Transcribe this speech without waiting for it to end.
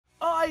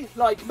I,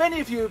 like many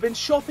of you, have been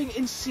shopping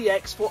in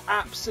CEX for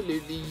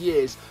absolutely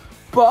years.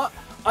 But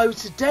I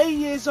was today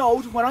years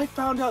old when I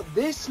found out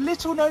this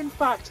little known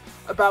fact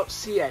about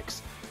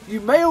CEX.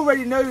 You may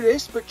already know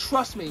this, but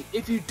trust me,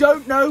 if you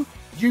don't know,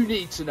 you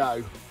need to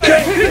know.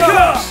 Pick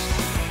up!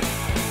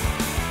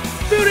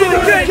 Building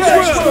the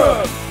games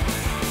room!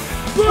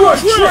 Run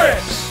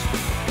tricks!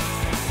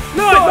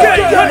 Live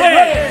game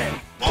hunting!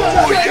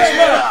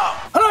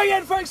 Hello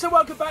again folks, and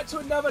welcome back to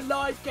another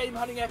live game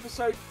hunting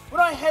episode when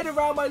I head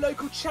around my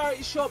local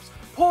charity shops,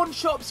 pawn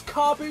shops,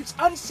 car boots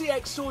and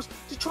CEX stores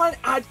to try and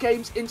add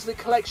games into the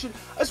collection,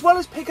 as well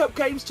as pick up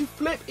games to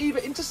flip either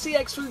into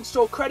CEX for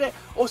in-store credit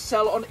or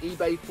sell on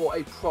eBay for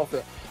a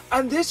profit.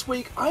 And this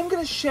week I'm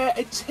going to share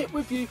a tip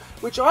with you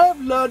which I have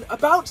learned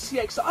about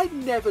CEX that I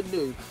never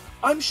knew.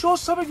 I'm sure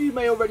some of you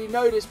may already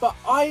know this, but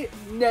I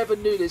never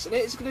knew this, and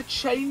it is going to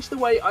change the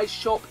way I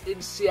shop in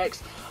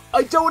CEX.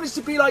 I don't want this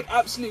to be like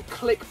absolute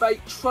clickbait.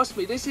 Trust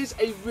me, this is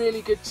a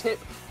really good tip,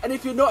 and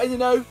if you're not in the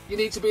know, you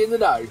need to be in the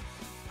know.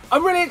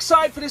 I'm really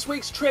excited for this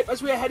week's trip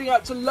as we are heading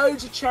out to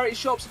loads of charity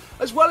shops,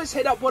 as well as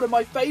hit up one of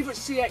my favourite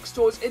CEX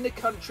stores in the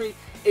country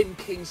in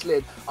Kings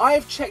Lynn. I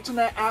have checked on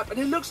their app and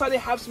it looks like they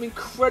have some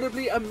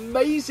incredibly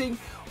amazing,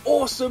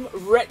 awesome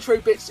retro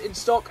bits in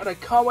stock, and I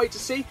can't wait to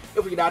see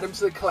if we can add them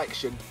to the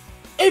collection.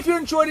 If you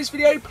enjoyed this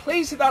video,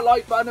 please hit that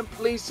like button and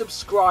please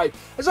subscribe,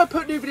 as I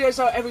put new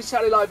videos out every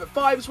Saturday live at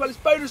 5, as well as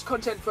bonus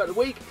content throughout the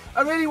week.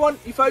 I really want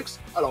you folks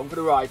along for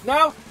the ride.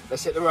 Now,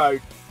 let's hit the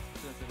road.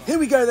 Here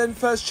we go then,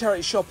 first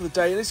charity shop of the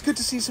day, and it's good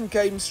to see some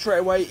games straight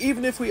away,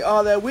 even if we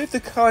are there with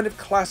the kind of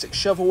classic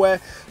shovelware,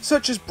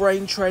 such as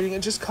Brain Training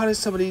and just kind of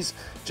some of these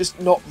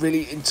just not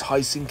really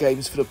enticing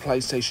games for the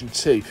PlayStation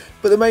 2.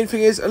 But the main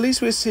thing is, at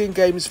least we're seeing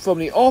games from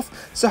the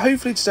off, so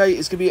hopefully today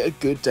is going to be a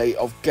good day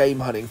of game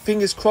hunting.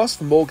 Fingers crossed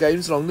for more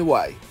games along the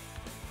way.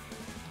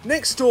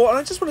 Next door, and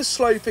I just want to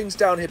slow things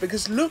down here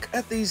because look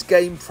at these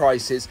game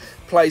prices.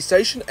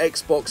 PlayStation,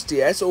 Xbox,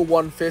 DS all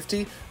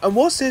 150, and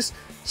what's this?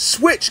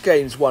 Switch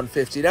games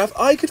 150. Now if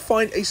I could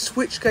find a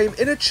Switch game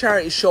in a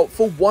charity shop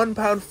for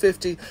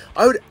 £1.50,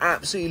 I would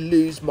absolutely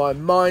lose my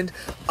mind.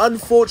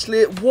 Unfortunately,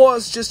 it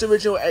was just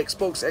original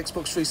Xbox,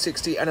 Xbox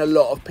 360 and a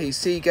lot of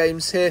PC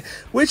games here,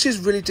 which is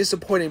really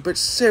disappointing. But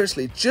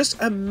seriously, just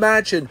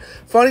imagine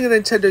finding a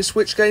Nintendo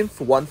Switch game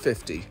for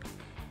 £1.50.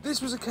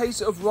 This was a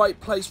case of right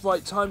place,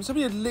 right time.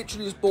 Somebody had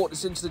literally just bought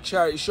this into the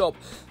charity shop.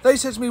 They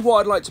said to me what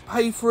I'd like to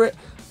pay for it.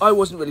 I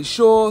wasn't really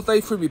sure. They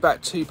threw me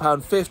back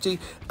 £2.50.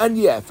 And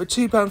yeah, for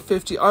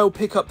 £2.50, I will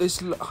pick up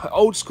this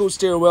old school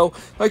steering wheel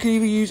I can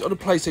either use on a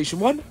PlayStation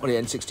 1 or the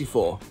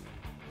N64.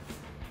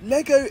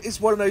 Lego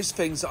is one of those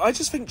things that I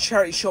just think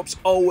charity shops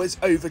always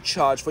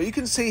overcharge for. You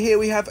can see here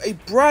we have a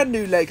brand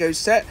new Lego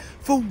set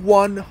for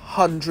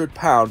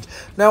 £100.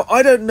 Now,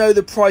 I don't know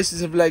the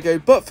prices of Lego,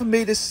 but for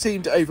me this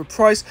seemed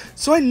overpriced,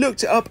 so I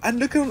looked it up, and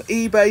looking on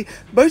eBay,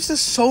 most of the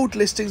sold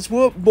listings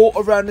were more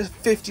around the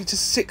 £50 to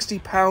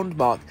 £60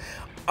 mark.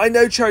 I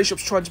know charity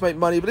shops trying to make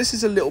money, but this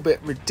is a little bit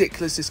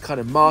ridiculous, this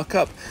kind of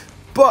markup.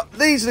 But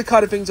these are the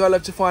kind of things I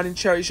love to find in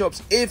charity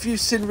shops. If you've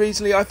seen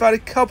recently, I found a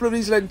couple of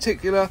these in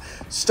particular,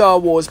 Star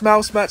Wars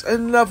mouse mats,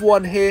 and another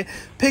one here,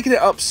 picking it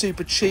up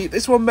super cheap.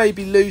 This one may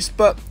be loose,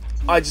 but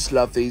I just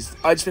love these.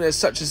 I just think there's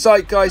such a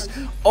zeitgeist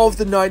of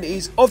the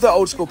 90s, of the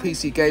old school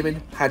PC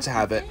gaming, had to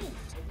have it.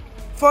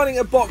 Finding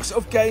a box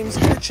of games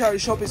in a charity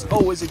shop is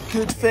always a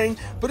good thing,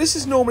 but this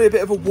is normally a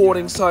bit of a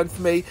warning sign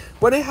for me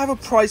when they have a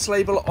price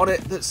label on it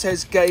that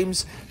says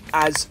games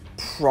as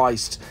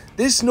priced.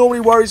 This normally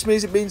worries me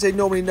as it means they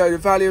normally know the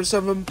value of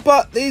some of them,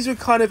 but these were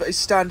kind of a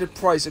standard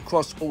price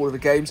across all of the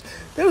games.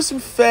 There were some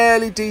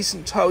fairly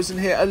decent titles in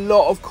here, a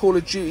lot of Call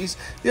of Duties.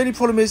 The only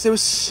problem is they were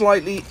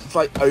slightly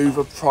like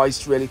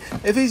overpriced really.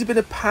 If these had been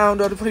 £1, I'd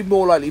have probably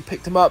more likely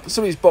picked them up.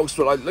 Some of these boxes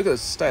were like, look at the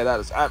state of that,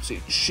 it's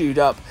absolutely chewed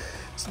up.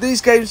 So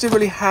these games didn't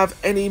really have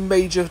any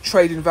major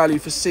trading value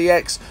for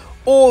CEX,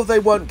 or they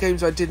weren't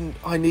games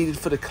I needed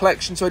for the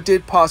collection, so I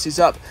did pass these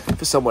up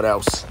for someone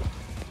else.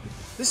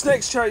 This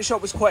next charity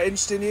shop was quite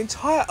interesting. The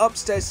entire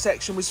upstairs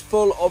section was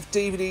full of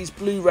DVDs,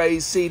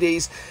 Blu-rays,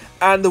 CDs,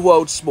 and the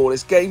world's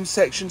smallest game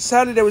section.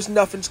 Sadly, there was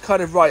nothing to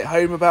kind of write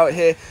home about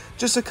here.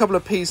 Just a couple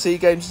of PC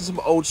games and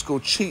some old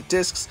school cheat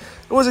discs.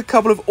 There was a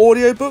couple of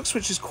audiobooks,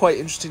 which is quite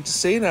interesting to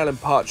see. An Alan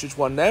Partridge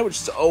one there, which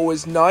is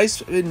always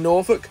nice in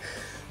Norfolk.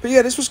 But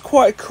yeah, this was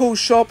quite a cool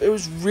shop. It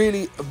was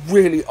really a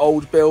really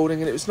old building,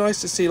 and it was nice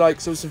to see like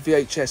there was some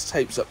VHS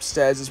tapes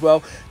upstairs as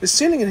well. The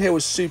ceiling in here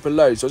was super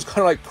low, so I was kind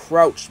of like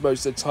crouched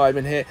most of the time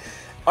in here.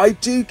 I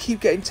do keep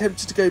getting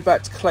tempted to go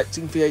back to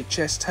collecting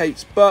VHS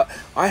tapes, but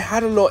I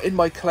had a lot in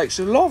my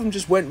collection. A lot of them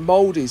just went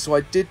mouldy, so I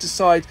did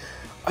decide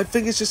I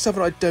think it's just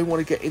something I don't want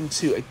to get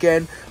into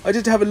again. I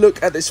did have a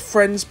look at this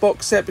Friends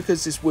box set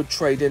because this would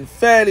trade in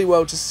fairly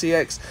well to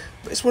CEX,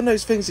 but it's one of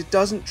those things, it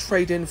doesn't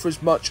trade in for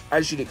as much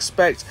as you'd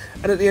expect,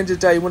 and at the end of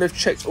the day, when I've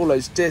checked all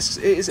those discs,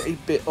 it is a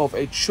bit of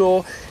a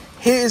chore.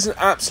 Here is an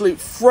absolute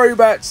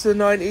throwback to the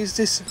 90s,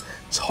 this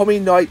Tommy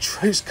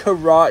Nitro's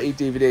Karate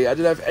DVD. I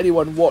don't know if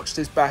anyone watched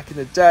this back in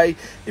the day.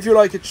 If you're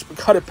like a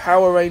kind of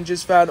Power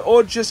Rangers fan,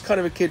 or just kind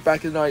of a kid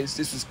back in the 90s,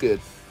 this was good.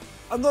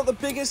 I'm not the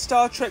biggest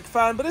Star Trek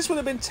fan, but this would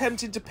have been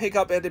tempting to pick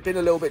up had it been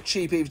a little bit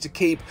cheap either to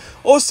keep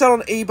or sell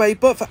on eBay,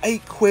 but for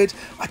 £8,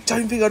 I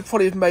don't think I'd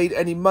probably have made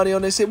any money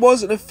on this. It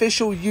was an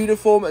official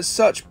uniform as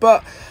such,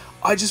 but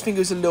I just think it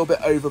was a little bit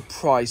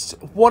overpriced.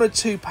 £1 or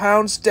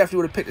 £2, definitely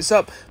would have picked this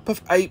up, but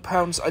for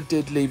 £8 I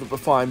did leave it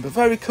behind, but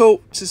very cool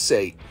to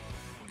see.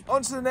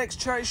 On to the next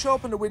charity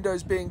shop, and the window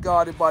is being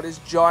guarded by this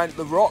giant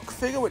The Rock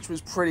figure, which was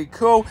pretty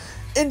cool.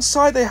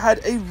 Inside they had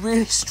a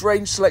really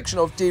strange selection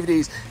of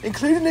DVDs,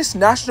 including this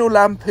National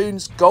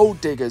Lampoon's Gold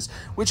Diggers,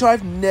 which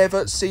I've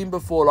never seen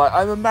before. Like,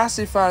 I'm a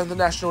massive fan of the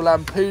National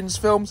Lampoon's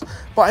films,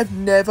 but I've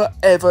never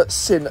ever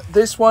seen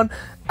this one,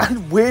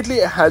 and weirdly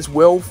it has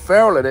Will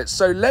Ferrell in it.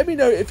 So let me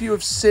know if you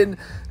have seen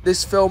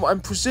this film.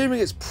 I'm presuming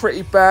it's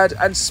pretty bad,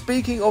 and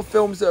speaking of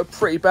films that are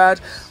pretty bad,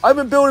 I've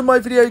been building my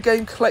video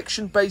game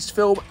collection based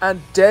film,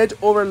 and Dead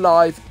or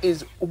Alive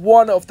is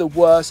one of the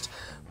worst,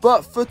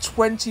 but for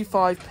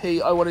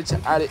 25p I wanted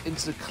to add it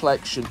into the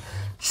collection.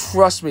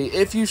 Trust me,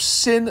 if you've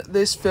seen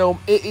this film,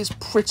 it is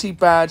pretty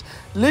bad.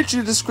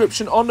 Literally the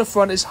description on the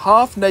front is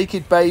half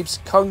naked babes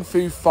kung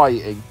fu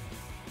fighting.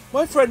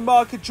 My friend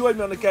Mark had joined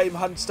me on a game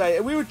hunt today,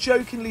 and we were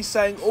jokingly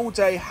saying all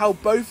day how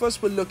both of us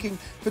were looking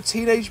for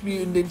Teenage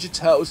Mutant Ninja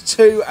Turtles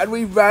 2, and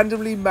we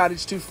randomly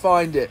managed to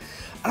find it.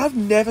 And I've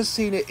never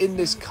seen it in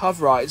this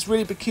cover art. It's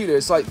really peculiar.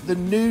 It's like the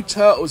new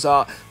Turtles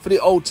art for the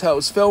old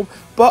Turtles film,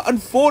 but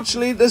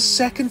unfortunately the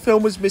second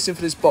film was missing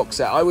for this box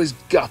set. I was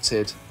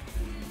gutted.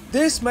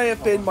 This may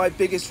have been my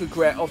biggest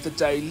regret of the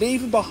day,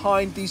 leaving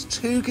behind these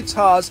two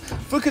guitars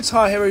for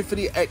Guitar Hero for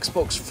the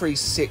Xbox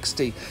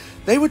 360.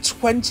 They were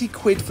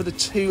 £20 for the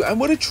two and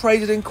would have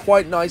traded in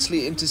quite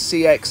nicely into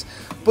CEX,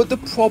 but the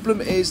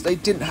problem is they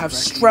didn't have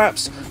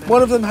straps.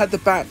 One of them had the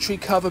battery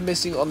cover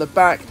missing on the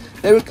back,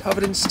 they were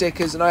covered in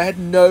stickers, and I had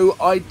no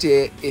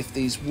idea if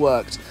these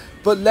worked.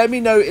 But let me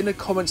know in the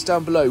comments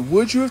down below,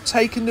 would you have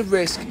taken the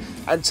risk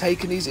and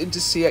taken these into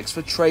CEX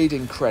for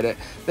trading credit?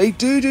 They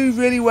do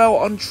really well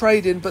on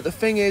trading, but the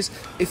thing is,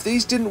 if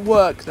these didn't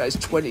work, that is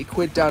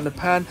 £20 down the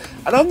pan.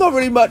 And I'm not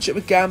really much of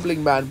a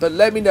gambling man, but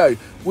let me know,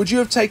 would you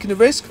have taken the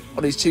risk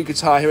on these two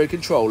Guitar Hero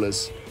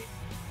controllers?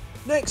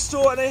 Next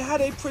door, and they had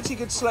a pretty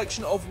good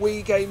selection of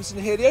Wii games in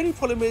here. The only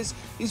problem is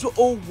these were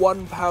all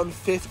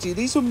 £1.50.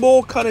 These were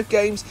more kind of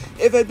games.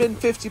 If they'd been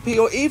 50p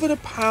or even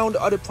 £1,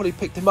 I'd have probably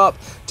picked them up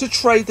to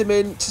trade them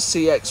in to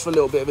CEX for a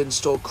little bit of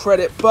in-store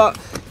credit. But,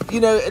 you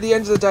know, at the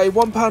end of the day,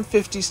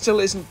 £1.50 still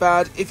isn't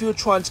bad if you were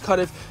trying to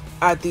kind of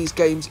add these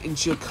games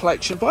into your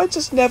collection. But I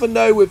just never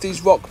know with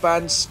these Rock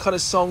Band's kind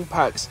of song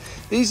packs.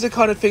 These are the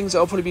kind of things that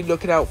I'll probably be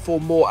looking out for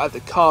more at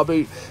the car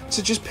boot,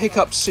 to just pick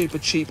up super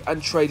cheap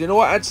and trade in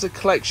or add to the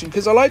collection,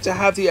 because I like to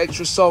have the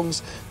extra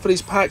songs for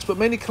these packs, but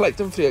mainly collect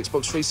them for the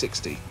Xbox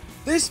 360.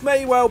 This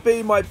may well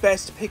be my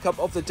best pickup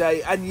of the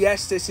day, and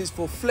yes, this is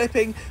for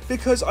flipping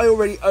because I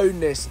already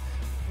own this.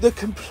 The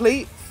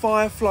complete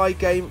Firefly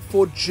game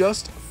for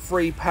just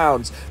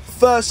 £3.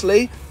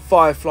 Firstly,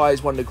 Firefly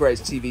is one of the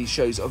greatest TV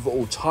shows of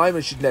all time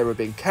and should never have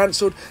been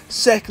cancelled.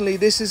 Secondly,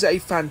 this is a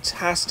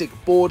fantastic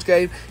board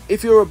game.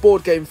 If you're a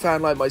board game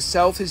fan like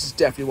myself, this is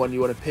definitely one you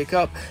want to pick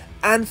up.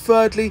 And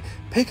thirdly,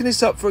 picking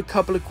this up for a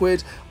couple of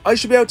quid, I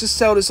should be able to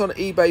sell this on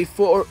eBay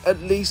for at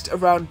least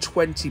around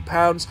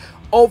 £20.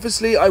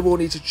 Obviously, I will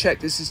need to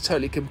check this is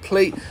totally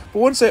complete, but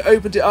once I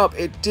opened it up,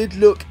 it did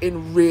look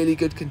in really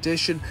good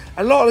condition.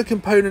 A lot of the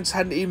components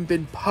hadn't even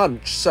been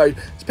punched, so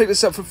to pick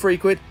this up for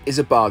 £3 is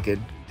a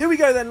bargain. Here we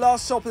go then,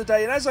 last stop of the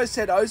day, and as I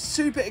said, I was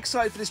super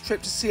excited for this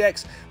trip to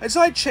CEX, and so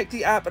I checked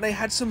the app and they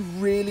had some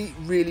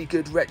really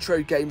good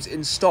retro games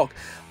in stock.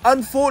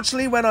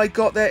 Unfortunately, when I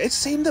got there, it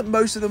seemed that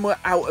most of them were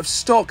out of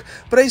stock,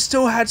 but they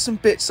still had some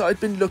bits that I'd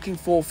been looking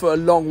for a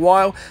long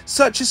while,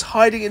 such as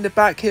hiding in the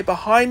back here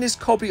behind this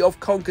copy of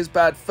Conker's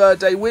Bad Fur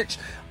Day, which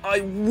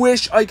I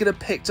wish I could have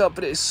picked up,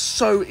 but it is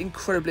so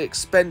incredibly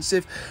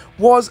expensive.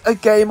 Was a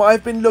game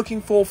I've been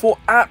looking for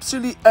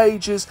absolutely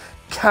ages.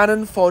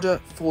 Cannon fodder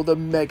for the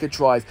Mega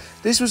Drive.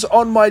 This was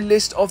on my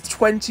list of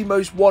 20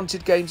 most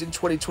wanted games in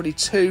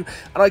 2022,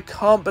 and I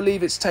can't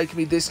believe it's taken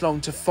me this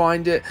long to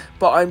find it,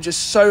 but I'm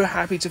just so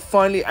happy to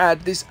finally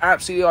add this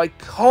absolutely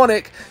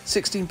iconic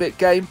 16-bit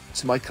game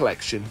to my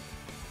collection.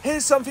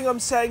 Here's something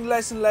I'm saying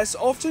less and less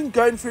often.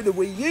 Going through the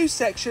Wii U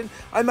section,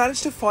 I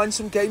managed to find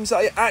some games that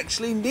I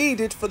actually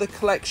needed for the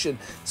collection.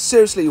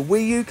 Seriously,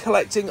 Wii U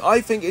collecting,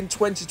 I think in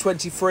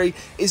 2023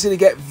 is going to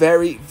get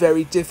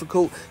very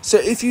difficult. So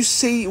if you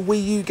see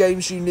Wii U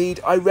games you need,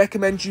 I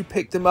recommend you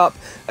pick them up,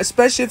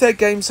 especially if they're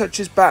games such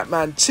as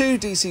Batman 2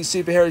 DC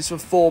Superheroes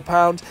for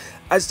 £4,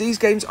 as these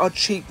games are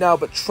cheap now,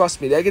 but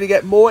trust me, they're going to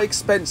get more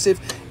expensive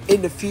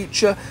in the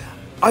future.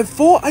 I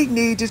thought I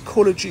needed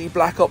Call of Duty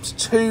Black Ops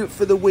 2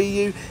 for the Wii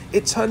U.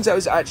 It turns out it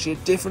was actually a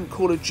different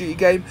Call of Duty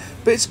game,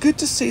 but it's good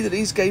to see that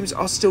these games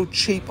are still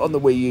cheap on the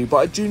Wii U, but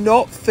I do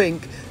not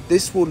think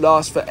this will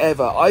last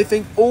forever. I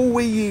think all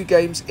Wii U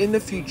games in the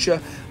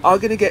future are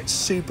going to get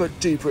super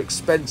duper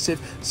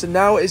expensive, so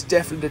now is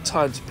definitely the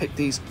time to pick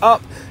these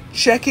up.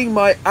 checking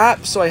my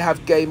app, so I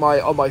have Game Eye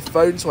on my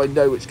phone so I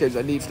know which games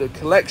I need for the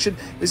collection.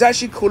 It's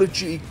actually Call of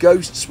Duty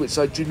Ghosts, which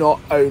I do not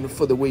own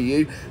for the Wii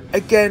U.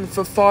 Again,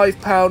 for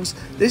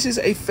 £5, this is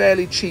a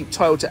fairly cheap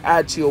title to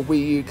add to your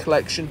Wii U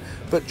collection,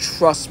 but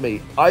trust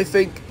me, I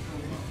think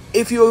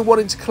if you're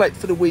wanting to collect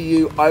for the Wii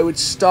U, I would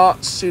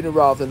start sooner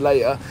rather than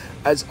later,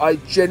 as I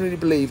genuinely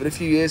believe in a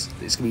few years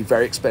it's going to be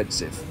very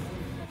expensive.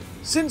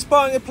 Since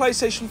buying a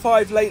PlayStation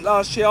 5 late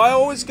last year, I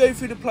always go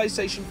through the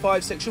PlayStation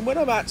 5 section when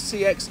I'm at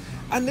CEX,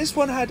 and this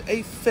one had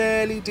a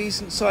fairly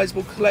decent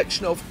sizable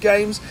collection of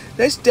games.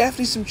 There's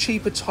definitely some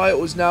cheaper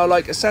titles now,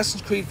 like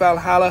Assassin's Creed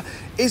Valhalla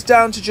is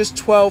down to just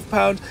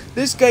 £12.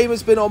 This game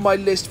has been on my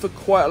list for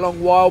quite a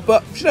long while,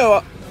 but you know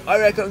what, I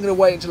reckon I'm going to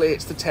wait until it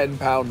hits the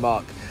 £10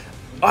 mark.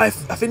 I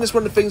think that's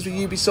one of the things with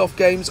Ubisoft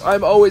games,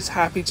 I'm always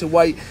happy to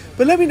wait,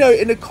 but let me know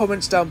in the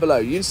comments down below.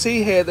 You can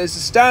see here there's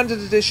the standard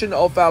edition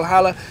of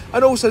Valhalla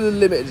and also the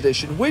limited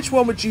edition. Which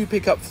one would you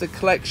pick up for the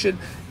collection,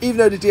 even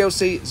though the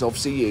DLC is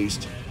obviously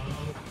used?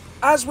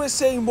 As we're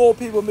seeing more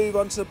people move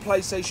on to the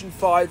PlayStation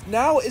 5,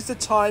 now is the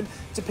time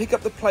to pick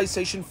up the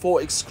PlayStation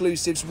 4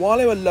 exclusives while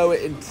they are lower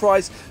in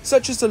price,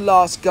 such as The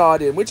Last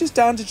Guardian, which is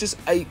down to just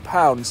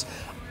 £8.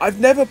 I've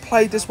never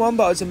played this one,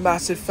 but I was a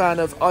massive fan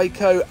of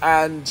Ico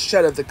and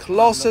Shadow of the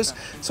Colossus,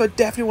 so I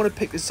definitely want to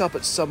pick this up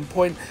at some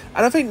point,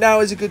 and I think now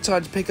is a good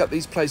time to pick up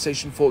these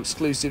PlayStation 4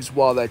 exclusives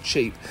while they're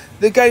cheap.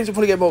 The games will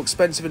probably get more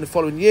expensive in the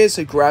following years,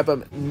 so grab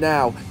them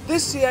now.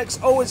 This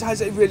CX always has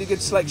a really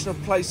good selection of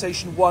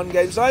PlayStation 1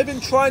 games. I've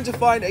been trying to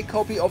find a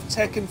copy of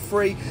Tekken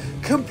 3,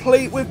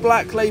 complete with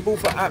Black Label,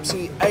 for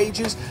absolutely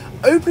ages.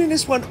 Opening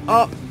this one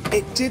up,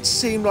 it did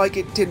seem like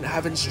it didn't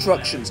have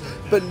instructions,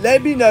 but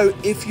let me know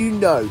if you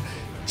know.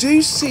 Do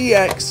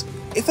CEX,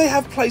 if they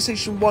have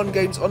PlayStation 1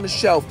 games on the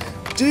shelf,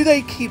 do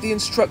they keep the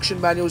instruction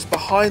manuals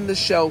behind the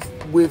shelf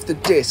with the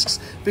discs?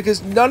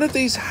 Because none of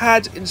these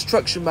had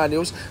instruction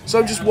manuals, so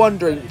I'm just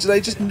wondering, do they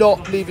just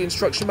not leave the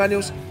instruction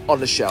manuals on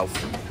the shelf?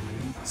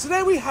 So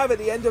there we have it,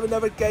 the end of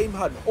another game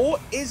hunt, or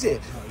is it?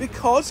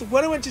 Because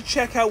when I went to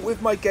check out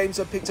with my games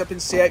I picked up in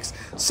CX,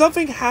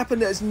 something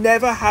happened that has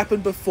never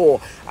happened before,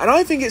 and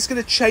I think it's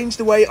going to change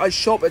the way I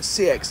shop at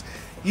CX.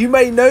 You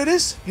may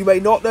notice, you may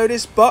not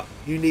notice, but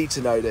you need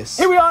to notice.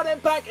 Here we are then,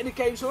 back in the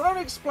game, so I'm going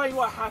to explain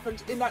what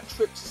happened in that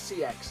trip to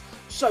CX.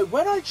 So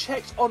when I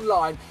checked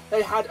online,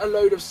 they had a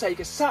load of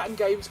Sega Saturn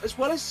games as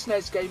well as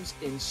SNES games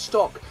in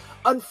stock.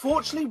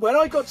 Unfortunately, when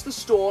I got to the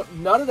store,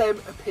 none of them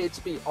appeared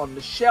to be on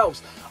the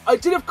shelves. I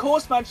did, of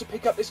course, manage to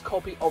pick up this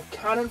copy of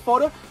Cannon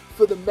Fodder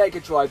for the Mega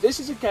Drive. This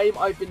is a game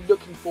I've been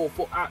looking for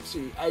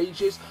absolutely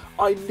ages.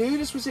 I knew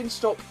this was in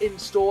stock in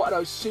store, and I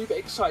was super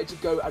excited to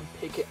go and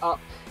pick it up.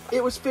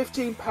 It was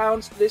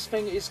 £15. This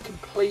thing is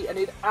complete and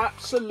in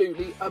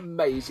absolutely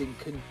amazing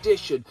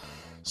condition.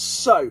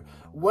 So,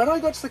 when I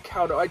got to the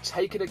counter, I'd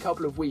taken a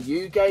couple of Wii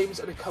U games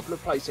and a couple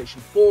of PlayStation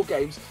 4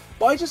 games,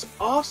 but I just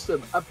asked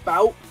them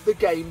about the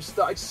games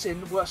that I'd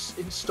seen were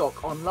in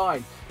stock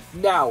online.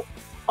 Now,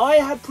 I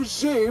had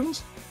presumed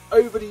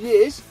over the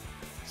years,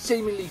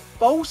 seemingly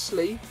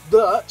falsely,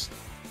 that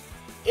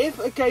if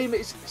a game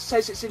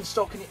says it's in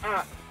stock in the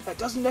app, that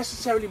doesn't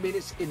necessarily mean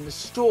it's in the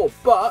store.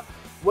 But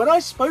when I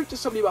spoke to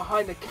somebody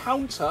behind the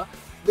counter,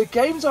 the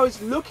games I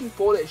was looking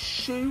for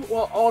that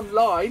were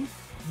online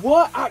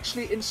were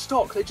actually in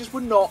stock. They just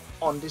were not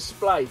on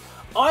display.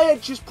 I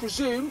had just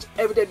presumed,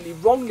 evidently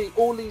wrongly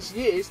all these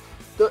years,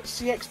 that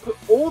CX put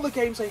all the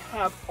games they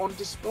have on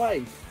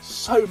display.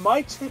 So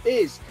my tip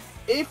is,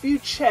 if you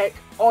check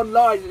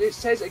online and it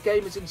says a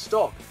game is in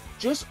stock,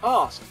 just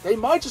ask. They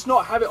might just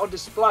not have it on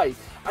display.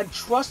 And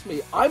trust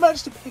me, I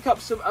managed to pick up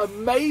some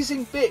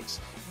amazing bits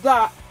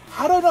that,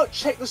 had I not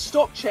checked the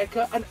stock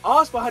checker and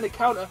asked behind the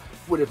counter,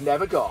 would have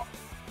never got.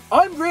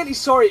 I'm really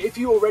sorry if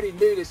you already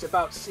knew this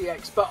about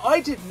CX, but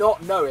I did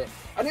not know it,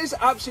 and it's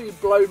absolutely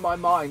blown my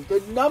mind. The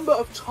number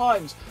of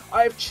times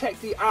I have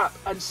checked the app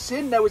and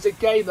seen there was a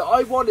game that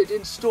I wanted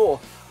in store,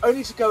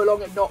 only to go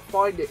along and not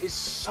find it, is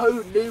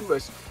so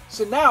numerous.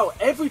 So now,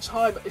 every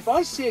time, if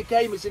I see a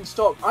game is in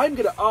stock, I'm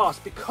going to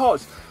ask,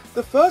 because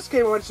the first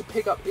game I wanted to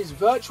pick up is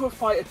Virtua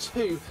Fighter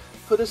 2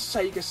 for the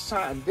Sega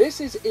Saturn.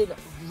 This is in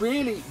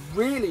really,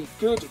 really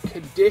good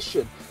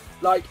condition.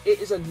 Like, it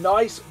is a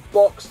nice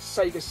boxed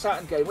Sega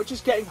Saturn game, which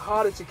is getting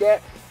harder to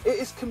get. It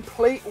is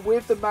complete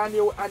with the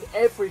manual and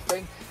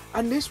everything,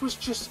 and this was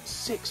just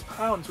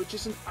 £6, which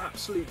is an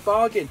absolute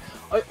bargain.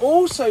 I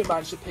also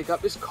managed to pick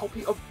up this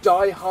copy of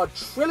Die Hard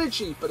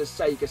Trilogy for the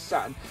Sega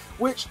Saturn,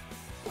 which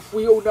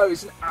we all know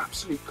is an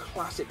absolute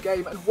classic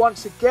game, and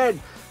once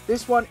again,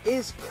 this one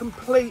is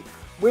complete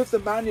with the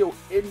manual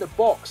in the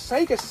box.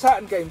 Sega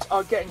Saturn games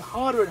are getting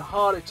harder and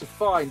harder to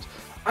find,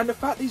 and the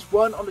fact these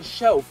weren't on the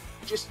shelf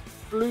just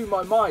blew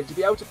my mind, to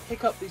be able to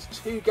pick up these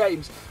two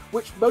games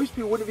which most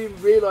people wouldn't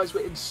even realise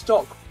were in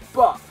stock.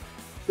 But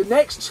the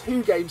next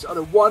two games are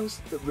the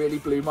ones that really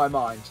blew my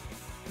mind.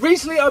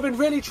 Recently I've been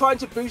really trying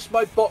to boost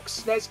my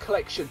box SNES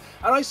collection,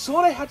 and I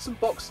saw they had some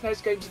box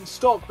SNES games in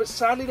stock, but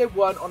sadly they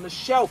weren't on the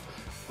shelf.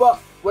 But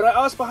When I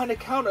asked behind the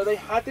counter, they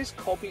had this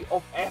copy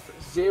of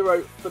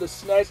F-Zero for the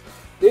SNES.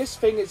 This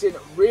thing is in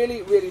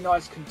really, really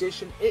nice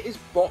condition. It is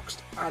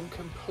boxed and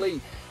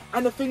complete.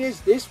 And the thing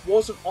is, this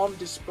wasn't on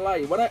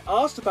display. When I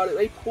asked about it,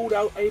 they pulled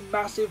out a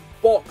massive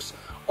box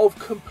of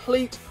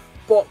complete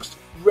boxed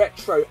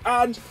retro.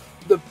 And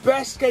the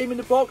best game in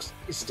the box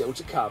is still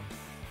to come.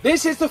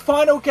 This is the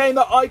final game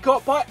that I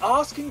got by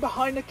asking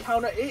behind the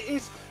counter. It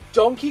is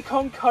Donkey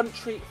Kong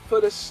Country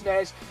for the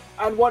SNES.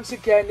 And once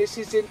again, this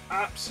is in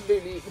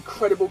absolutely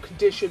incredible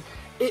condition.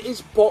 It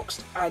is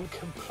boxed and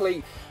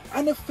complete.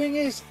 And the thing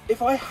is,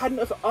 if I hadn't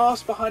have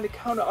asked behind the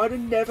counter, I'd have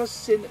never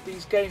seen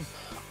these games.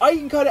 I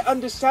can kind of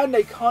understand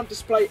they can't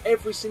display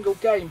every single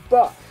game,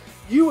 but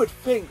you would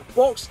think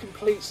boxed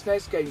complete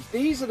SNES games,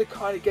 these are the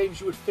kind of games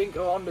you would think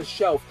are on the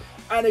shelf.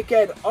 And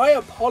again, I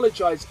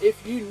apologise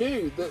if you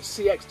knew that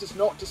CEX does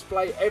not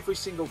display every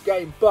single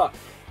game, but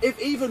if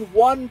even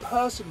one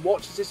person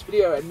watches this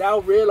video and now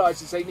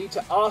realises they need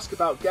to ask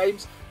about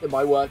games, then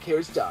my work here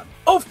is done.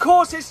 Of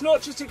course, it's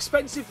not just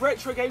expensive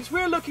retro games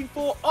we're looking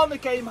for on the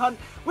game hunt.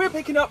 We're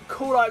picking up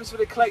cool items for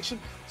the collection,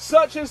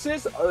 such as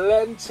this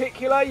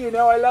lenticular. You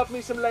know I love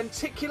me some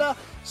lenticular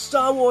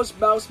Star Wars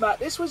mouse mat.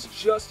 This was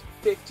just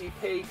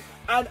 50p.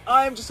 And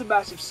I am just a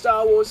massive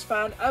Star Wars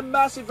fan, a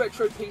massive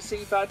retro PC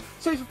fan,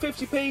 so for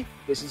 50p,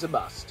 this is a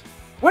must.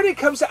 When it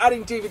comes to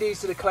adding DVDs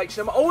to the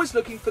collection, I'm always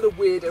looking for the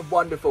weird and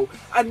wonderful,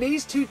 and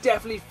these two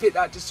definitely fit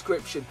that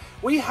description.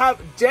 We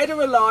have Dead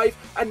or Alive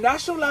and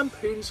National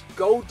Lampoon's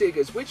Gold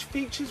Diggers, which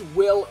features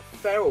Will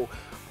Ferrell.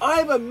 I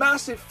am a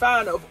massive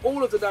fan of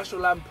all of the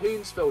National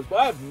Lampoon's films, but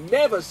I have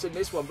never seen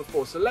this one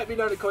before, so let me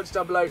know in the comments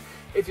down below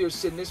if you've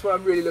seen this one.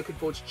 I'm really looking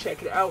forward to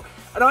checking it out.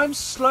 And I'm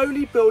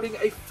slowly building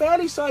a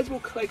fairly sizable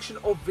collection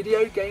of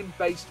video game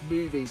based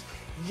movies.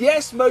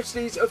 Yes, most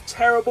of these are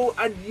terrible,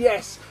 and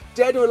yes,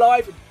 Dead or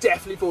Alive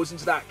definitely falls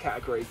into that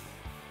category.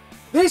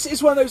 This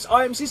is one of those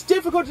items, it's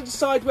difficult to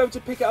decide whether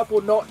to pick it up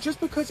or not just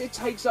because it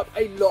takes up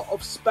a lot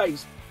of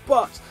space,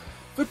 but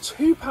for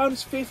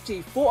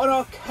 £2.50 for an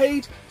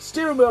arcade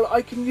steering wheel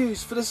I can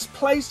use for the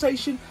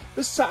PlayStation,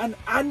 the Saturn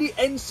and the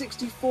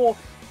N64,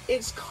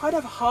 it's kind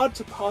of hard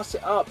to pass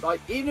it up.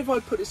 Like, even if I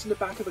put this in the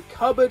back of a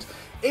cupboard,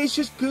 it's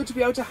just good to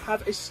be able to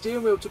have a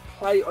steering wheel to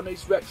play on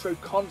these retro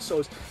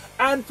consoles.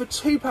 And for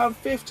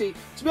 £2.50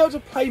 to be able to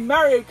play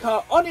Mario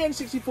Kart on the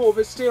N64 with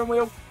a steering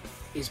wheel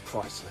is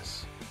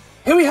priceless.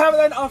 Here we have it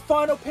then, our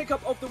final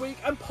pickup of the week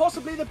and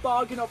possibly the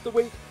bargain of the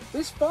week.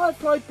 This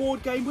Firefly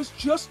board game was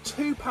just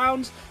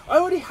 £2. I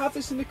already have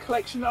this in the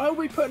collection. I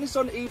will be putting this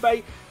on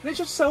eBay and it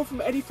should sell from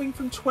anything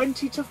from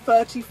 £20 to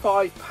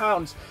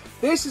 £35.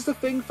 This is the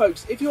thing,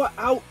 folks. If you are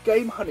out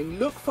game hunting,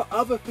 look for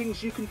other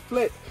things you can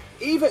flip,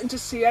 either into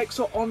CEX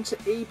or onto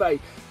eBay.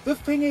 The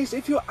thing is,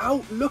 if you're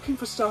out looking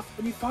for stuff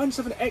and you find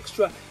something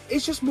extra,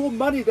 it's just more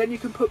money than you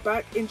can put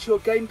back into your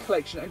game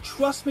collection. And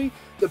trust me,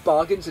 the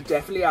bargains are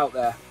definitely out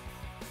there.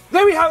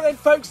 There we have it then,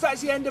 folks.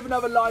 That's the end of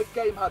another live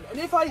game hunt. And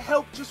if I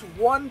help just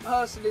one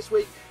person this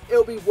week,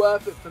 it'll be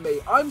worth it for me.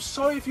 I'm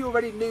sorry if you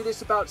already knew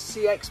this about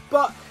CEX,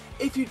 but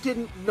if you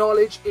didn't,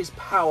 knowledge is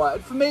power.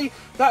 And for me,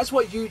 that's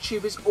what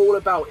YouTube is all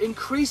about.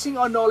 Increasing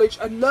our knowledge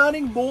and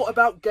learning more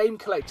about game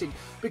collecting.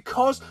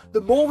 Because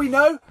the more we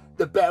know,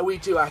 the better we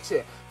do at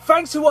it.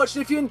 Thanks for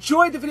watching. If you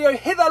enjoyed the video,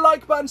 hit that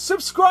like button,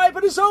 subscribe,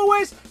 and as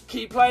always,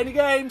 keep playing the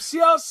game. See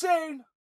y'all soon.